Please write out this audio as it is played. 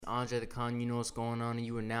Andre the Con. You know what's going on, and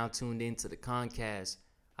you are now tuned into the Concast.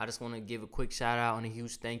 I just want to give a quick shout out and a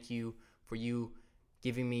huge thank you for you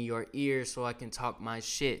giving me your ear so I can talk my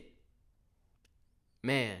shit.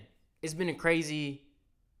 Man, it's been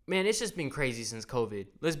it's just been crazy since COVID.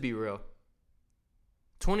 Let's be real.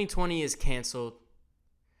 2020 is canceled.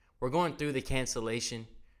 We're going through the cancellation.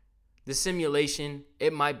 The simulation,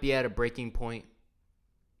 it might be at a breaking point.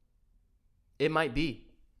 It might be.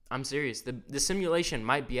 I'm serious. The simulation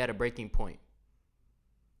might be at a breaking point.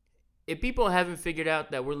 If people haven't figured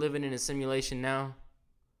out that we're living in a simulation now,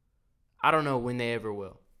 I don't know when they ever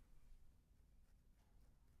will.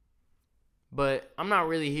 But I'm not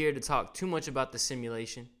really here to talk too much about the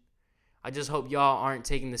simulation. I just hope y'all aren't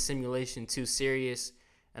taking the simulation too serious,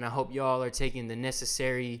 and I hope y'all are taking the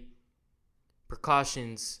necessary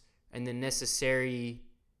precautions and the necessary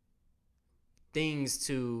things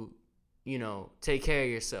to, take care of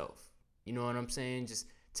yourself. You know what I'm saying? Just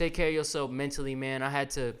take care of yourself mentally, man.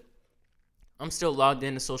 I'm still logged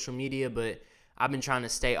into social media, but I've been trying to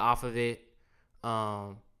stay off of it.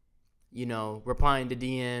 Replying to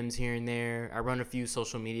DMs here and there. I run a few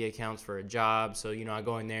social media accounts for a job, so, I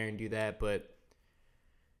go in there and do that. But,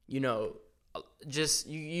 you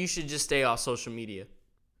should just stay off social media.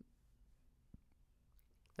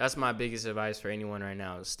 That's my biggest advice for anyone right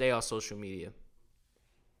now, is stay off social media.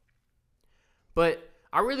 But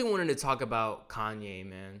I really wanted to talk about Kanye,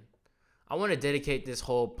 man. I want to dedicate this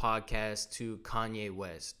whole podcast to Kanye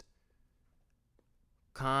West.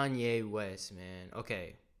 Kanye West, man.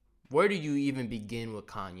 Okay, where do you even begin with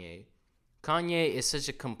Kanye? Kanye is such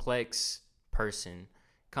a complex person.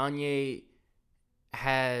 Kanye,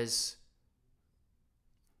 as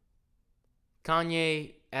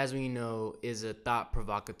we know, is a thought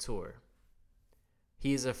provocateur.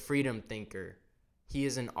 He is a freedom thinker. He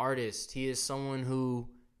is an artist. He is someone who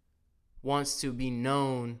wants to be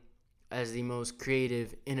known as the most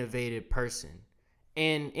creative, innovative person.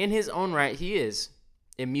 And in his own right, he is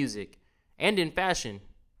in music and in fashion,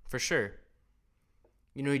 for sure.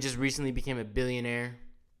 He just recently became a billionaire,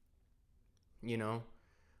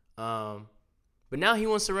 But now he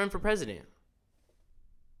wants to run for president.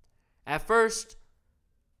 At first,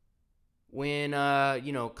 when,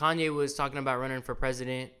 Kanye was talking about running for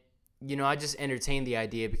president, I just entertained the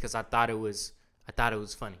idea because I thought it was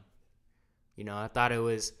funny. I thought it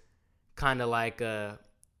was kind of like, I'd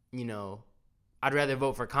rather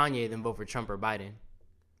vote for Kanye than vote for Trump or Biden.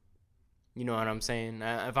 You know what I'm saying?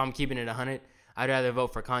 If I'm keeping it 100, I'd rather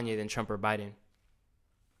vote for Kanye than Trump or Biden.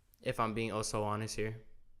 If I'm being oh so honest here.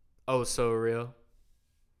 Oh so real.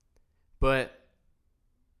 But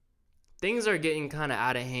things are getting kind of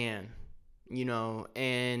out of hand,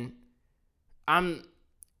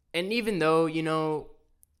 and even though,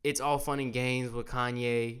 it's all fun and games with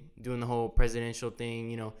Kanye doing the whole presidential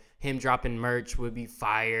thing, him dropping merch would be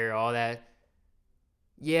fire, all that.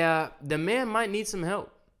 Yeah, the man might need some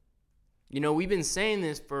help. We've been saying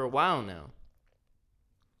this for a while now.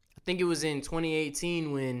 I think it was in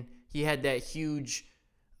 2018 when he had that huge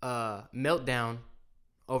meltdown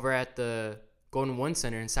over at the Golden One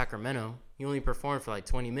Center in Sacramento. He only performed for like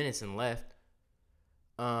 20 minutes and left,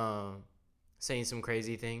 saying some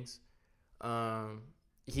crazy things.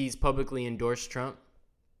 He's publicly endorsed Trump,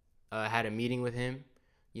 had a meeting with him,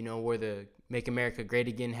 wore the Make America Great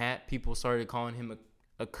Again hat. People started calling him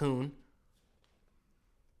a coon.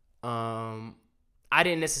 I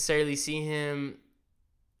didn't necessarily see him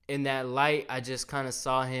in that light. I just kind of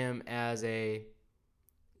saw him as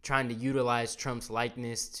trying to utilize Trump's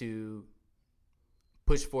likeness to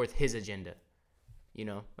push forth his agenda.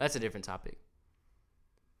 That's a different topic.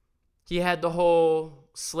 He had the whole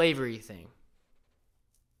slavery thing,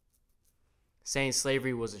 saying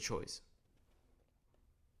slavery was a choice.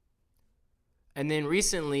 And then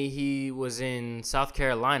recently he was in South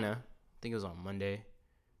Carolina. I think it was on Monday.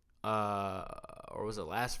 Or was it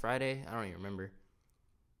last Friday? I don't even remember.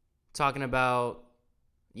 Talking about,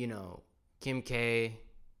 Kim K,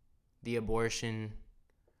 the abortion.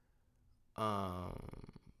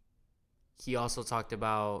 He also talked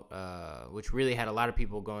about, which really had a lot of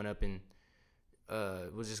people going up and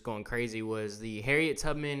was just going crazy, was the Harriet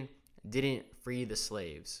Tubman didn't free the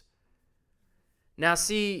slaves. Now,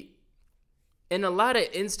 see, in a lot of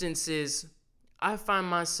instances, I find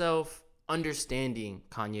myself understanding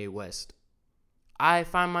Kanye West. I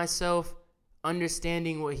find myself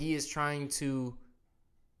understanding what he is trying to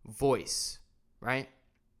voice, right?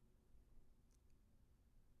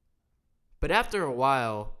 But after a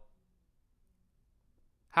while,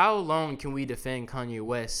 how long can we defend Kanye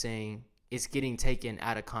West saying it's getting taken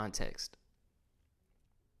out of context?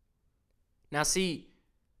 Now, see,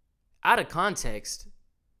 out of context,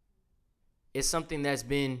 is something that's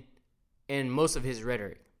been in most of his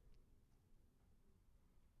rhetoric.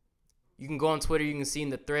 You can go on Twitter, you can see in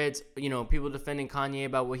the threads, people defending Kanye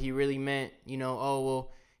about what he really meant.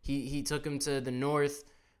 He took him to the north,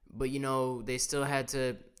 but, they still had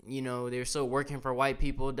to, they were still working for white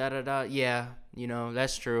people, da-da-da. Yeah,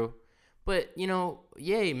 that's true. But,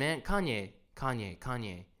 yay, man, Kanye.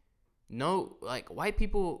 No, white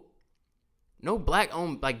people, no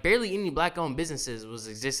black-owned, barely any black-owned businesses was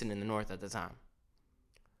existing in the north at the time.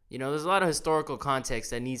 There's a lot of historical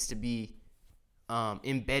context that needs to be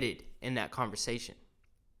embedded in that conversation.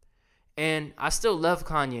 And I still love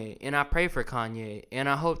Kanye, and I pray for Kanye, and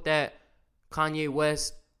I hope that Kanye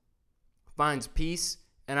West finds peace,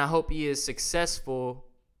 and I hope he is successful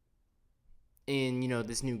in,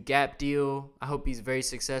 this new Gap deal. I hope he's very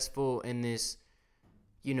successful in this,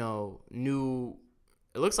 new,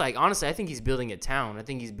 it looks like, honestly, I think he's building a town. I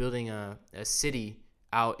think he's building a city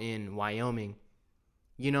out in Wyoming.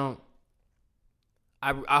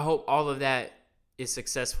 I hope all of that is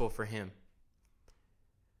successful for him.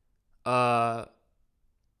 But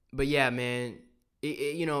yeah, man,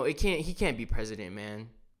 he can't be president, man.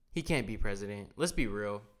 He can't be president. Let's be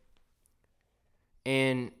real.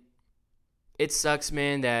 And it sucks,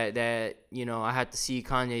 man, that I had to see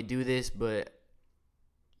Kanye do this, but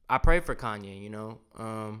I pray for Kanye,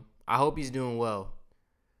 I hope he's doing well.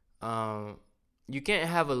 You can't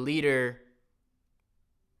have a leader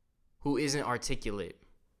who isn't articulate.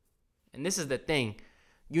 And this is the thing.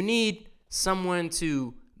 You need someone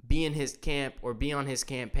to be in his camp or be on his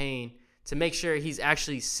campaign to make sure he's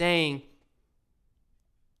actually saying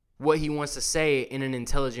what he wants to say in an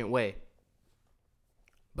intelligent way.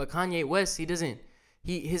 But Kanye West,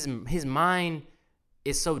 his mind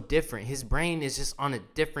is so different. His brain is just on a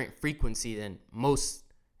different frequency than most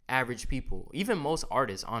average people, even most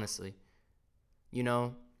artists, honestly.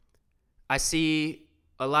 I see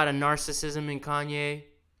a lot of narcissism in Kanye.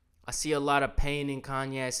 I see a lot of pain in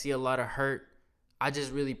Kanye. I see a lot of hurt. I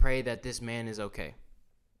just really pray that this man is okay.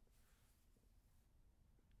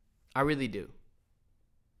 I really do.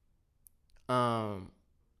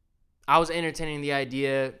 I was entertaining the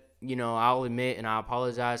idea, I'll admit, and I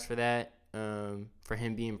apologize for that, for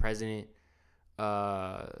him being president.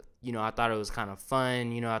 I thought it was kind of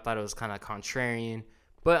fun. I thought it was kind of contrarian.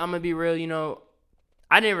 But I'm going to be real,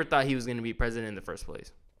 I never thought he was going to be president in the first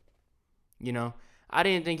place. I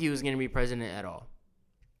didn't think he was going to be president at all.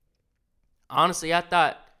 Honestly, I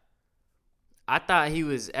thought he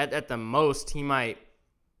was at the most he might.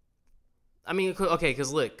 I mean, okay,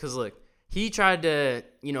 because look, he tried to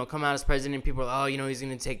come out as president. People are like, he's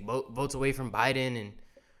going to take votes away from Biden and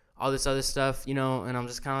all this other stuff, and I'm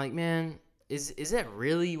just kind of like, man, is that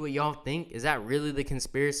really what y'all think? Is that really the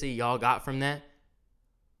conspiracy y'all got from that?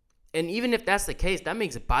 And even if that's the case, that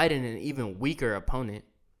makes Biden an even weaker opponent.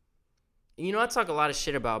 I talk a lot of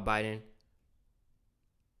shit about Biden,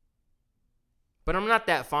 but I'm not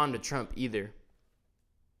that fond of Trump either.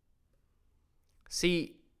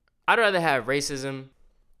 See, I'd rather have racism.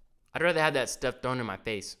 I'd rather have that stuff thrown in my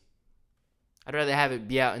face. I'd rather have it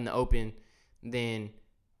be out in the open than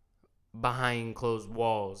behind closed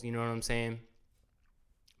walls. You know what I'm saying?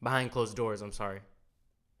 Behind closed doors, I'm sorry.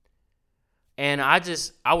 And I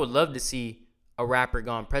would love to see a rapper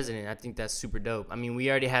gone president. I think that's super dope. I mean, we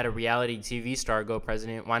already had a reality TV star go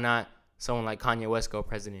president. Why not someone like Kanye West go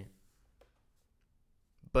president?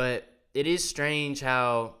 But it is strange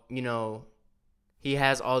how, he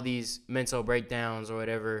has all these mental breakdowns or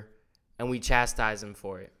whatever, and we chastise him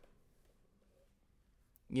for it.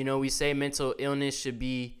 We say mental illness should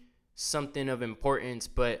be something of importance,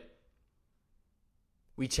 but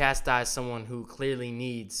we chastise someone who clearly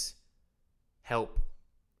needs help.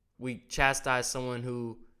 We chastise someone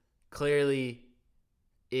who clearly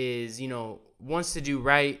is, wants to do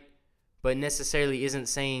right, but necessarily isn't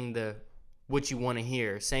saying what you want to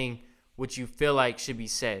hear, saying what you feel like should be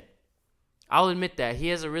said. I'll admit that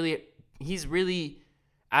he's really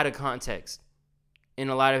out of context in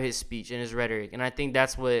a lot of his speech and his rhetoric, and I think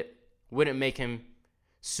that's what wouldn't make him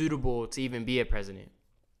suitable to even be a president.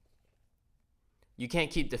 You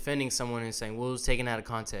can't keep defending someone and saying, well, it was taken out of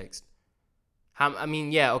context.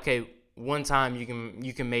 Yeah, okay, one time you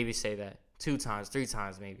can maybe say that. 2 times, 3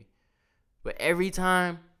 times maybe. But every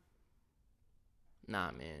time,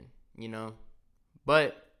 nah, man,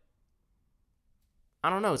 But, I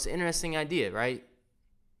don't know, it's an interesting idea, right?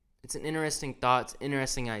 It's an interesting thought, it's an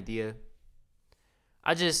interesting idea.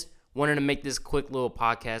 I just wanted to make this quick little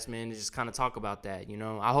podcast, man, to just kind of talk about that,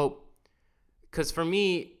 I hope, because for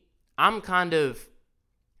me, I'm kind of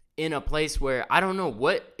in a place where I don't know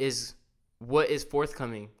what is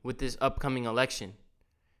forthcoming with this upcoming election.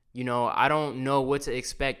 I don't know what to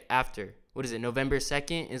expect after. What is it? November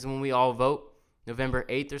 2nd is when we all vote. November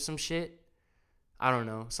 8th or some shit. I don't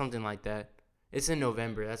know. Something like that. It's in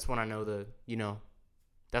November. That's when I know the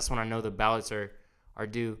ballots are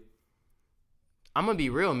due. I'm going to be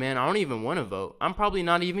real, man. I don't even want to vote. I'm probably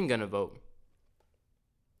not even going to vote.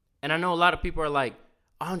 And I know a lot of people are like,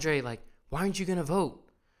 Andre, like, why aren't you going to vote?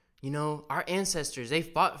 Our ancestors, they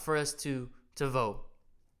fought for us to vote.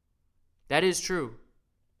 That is true.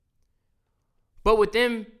 But with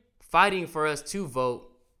them fighting for us to vote,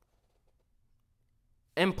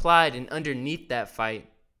 implied and underneath that fight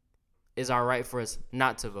is our right for us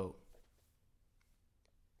not to vote.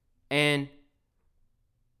 And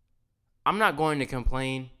I'm not going to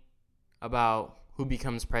complain about who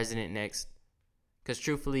becomes president next, because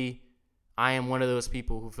truthfully, I am one of those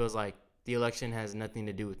people who feels like the election has nothing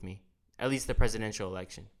to do with me, at least the presidential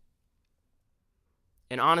election.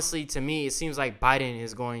 And honestly, to me, it seems like Biden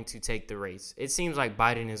is going to take the race. It seems like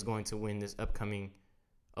Biden is going to win this upcoming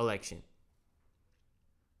election.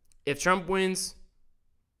 If Trump wins,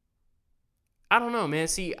 I don't know, man.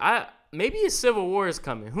 See, maybe a civil war is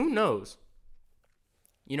coming. Who knows?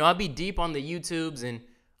 I'll be deep on the YouTubes, and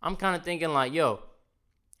I'm kind of thinking like, yo,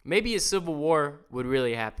 maybe a civil war would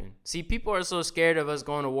really happen. See, people are so scared of us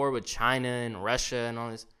going to war with China and Russia and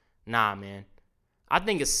all this. Nah, man. I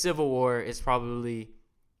think a civil war is probably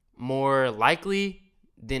more likely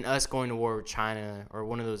than us going to war with China or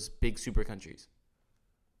one of those big super countries.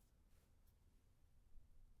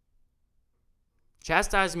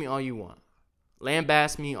 Chastise me all you want.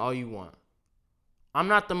 Lambaste me all you want. I'm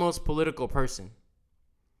not the most political person.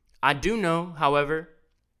 I do know, however,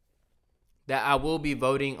 that I will be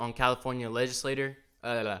voting on California legislation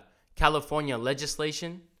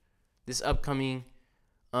this upcoming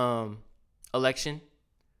election.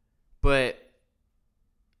 But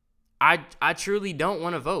I truly don't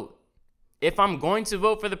want to vote. If I'm going to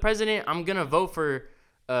vote for the president, I'm going to vote for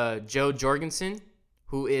Jo Jorgensen,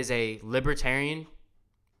 who is a libertarian.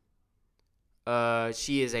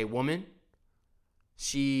 She is a woman.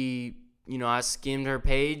 She, I skimmed her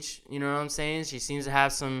page, you know what I'm saying? She seems to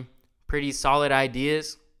have some pretty solid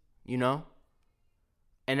ideas, and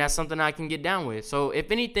that's something I can get down with. So if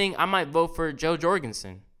anything, I might vote for Jo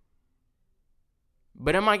Jorgensen.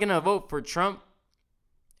 But am I going to vote for Trump?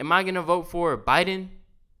 Am I going to vote for Biden?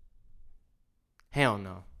 Hell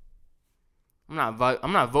no. I'm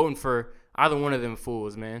not voting for either one of them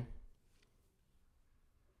fools, man.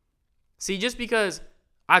 See, just because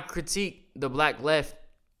I critique the black left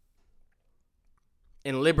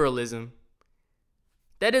and liberalism,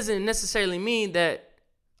 that doesn't necessarily mean that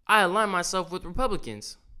I align myself with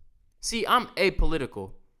Republicans. See, I'm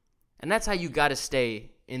apolitical, and that's how you got to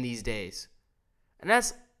stay in these days. And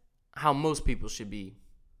that's how most people should be.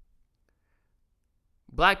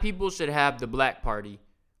 Black people should have the black party.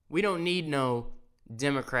 We don't need no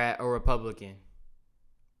Democrat or Republican.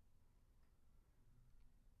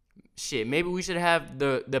 Shit, maybe we should have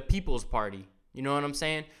the People's Party. You know what I'm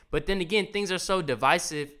saying? But then again, things are so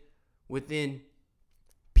divisive within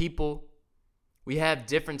people. We have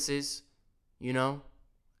differences, and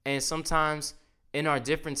sometimes in our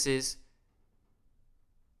differences,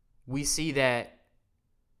 we see that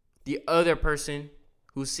the other person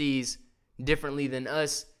who sees differently than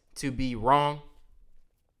us to be wrong,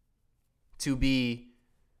 to be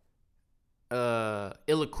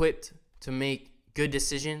ill-equipped to make good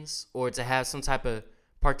decisions or to have some type of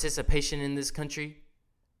participation in this country,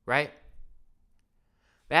 right?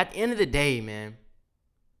 But at the end of the day, man,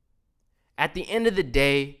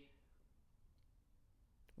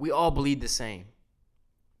 we all bleed the same.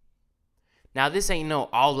 Now, this ain't no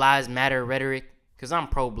all lives matter rhetoric, because I'm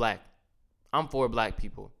pro-black. I'm for black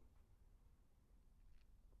people.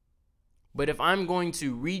 But if I'm going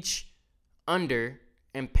to reach under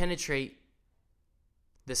and penetrate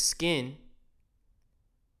the skin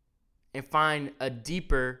and find a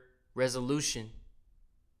deeper resolution,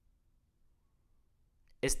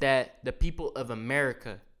 it's that the people of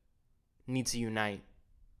America need to unite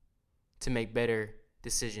to make better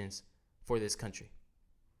decisions for this country.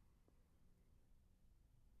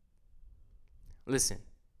 Listen,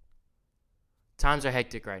 times are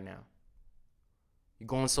hectic right now. You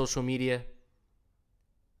go on social media,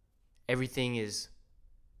 everything is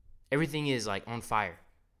like on fire,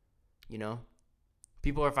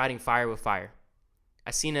 People are fighting fire with fire. I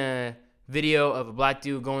seen a video of a black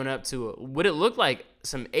dude going up to what it looked like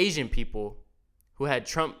some Asian people who had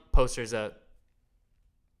Trump posters up.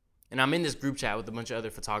 And I'm in this group chat with a bunch of other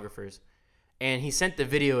photographers. And he sent the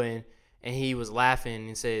video in, and he was laughing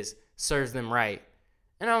and says, "Serves them right."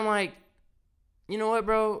 And I'm like, you know what,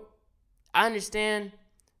 bro? I understand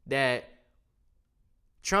that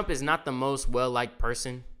Trump is not the most well-liked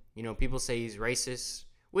person. You know, people say he's racist,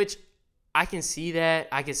 which I can see that.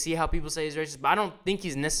 I can see how people say he's racist, but I don't think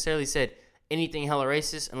he's necessarily said anything hella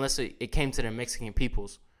racist unless it came to the Mexican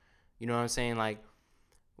peoples. You know what I'm saying? Like,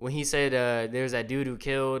 when he said there's that dude who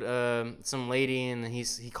killed some lady and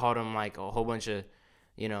he called him like a whole bunch of,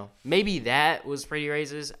 you know, maybe that was pretty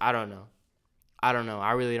racist. I don't know.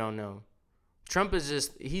 I really don't know. Trump is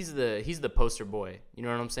just, he's the poster boy. You know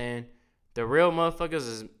what I'm saying? The real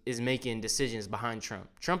motherfuckers is making decisions behind Trump.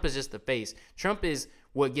 Trump is just the face. Trump is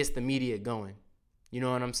what gets the media going. You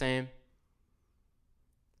know what I'm saying?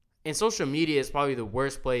 And social media is probably the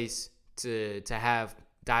worst place to have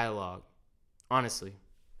dialogue, honestly.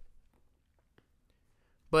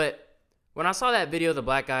 But when I saw that video of the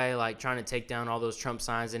black guy like trying to take down all those Trump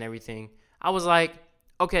signs and everything, I was like,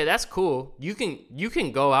 okay, that's cool. You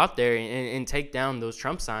can go out there and take down those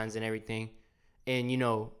Trump signs and everything, and, you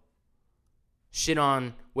know, shit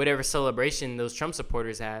on whatever celebration those Trump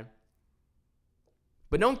supporters had.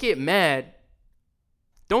 But don't get mad.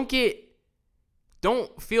 Don't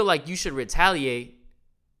feel like you should retaliate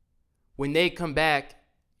when they come back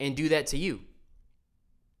and do that to you.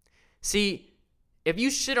 See, if you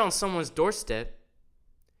shit on someone's doorstep,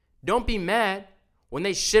 don't be mad when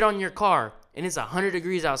they shit on your car and it's 100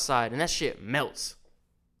 degrees outside and that shit melts.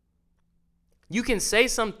 You can say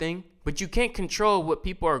something, but you can't control what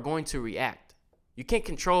people are going to react. You can't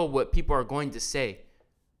control what people are going to say.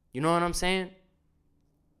 You know what I'm saying?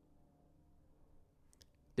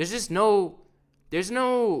 There's no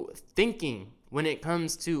thinking when it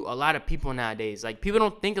comes to a lot of people nowadays. Like, people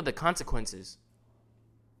don't think of the consequences.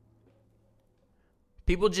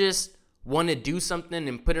 People just want to do something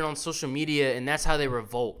and put it on social media, and that's how they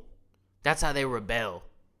revolt. That's how they rebel.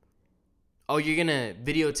 Oh, you're going to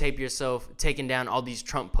videotape yourself taking down all these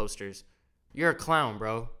Trump posters. You're a clown,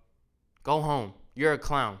 bro. Go home. You're a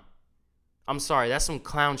clown. I'm sorry. That's some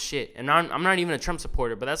clown shit. And I'm not even a Trump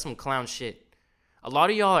supporter, but that's some clown shit. A lot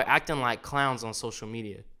of y'all are acting like clowns on social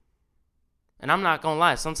media. And I'm not going to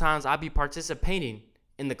lie. Sometimes I be participating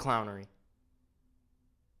in the clownery.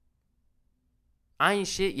 I ain't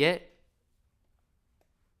shit yet.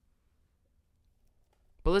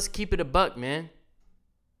 But let's keep it a buck, man.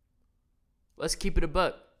 Let's keep it a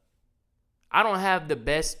buck. I don't have the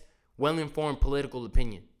best, well-informed political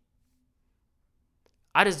opinion.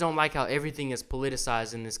 I just don't like how everything is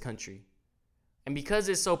politicized in this country. And because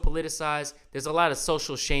it's so politicized, there's a lot of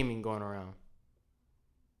social shaming going around.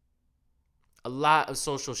 A lot of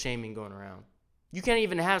social shaming going around. You can't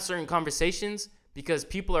even have certain conversations because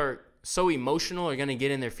people are so emotional or going to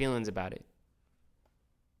get in their feelings about it.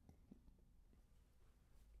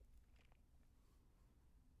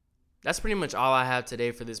 That's pretty much all I have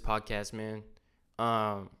today for this podcast, man.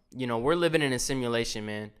 You know, we're living in a simulation,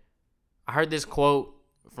 man. I heard this quote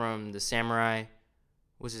from the samurai.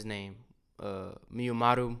 What's his name?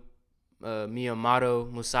 Miyamoto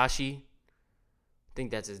Musashi. I think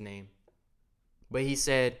that's his name. But he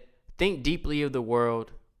said, think deeply of the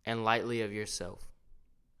world and lightly of yourself.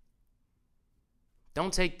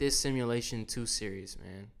 Don't take this simulation too serious,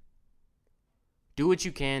 man. Do what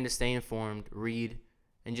you can to stay informed, read,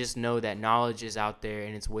 and just know that knowledge is out there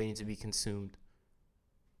and it's waiting to be consumed.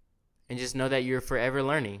 And just know that you're forever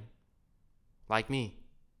learning, like me.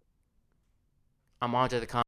 I'm on to the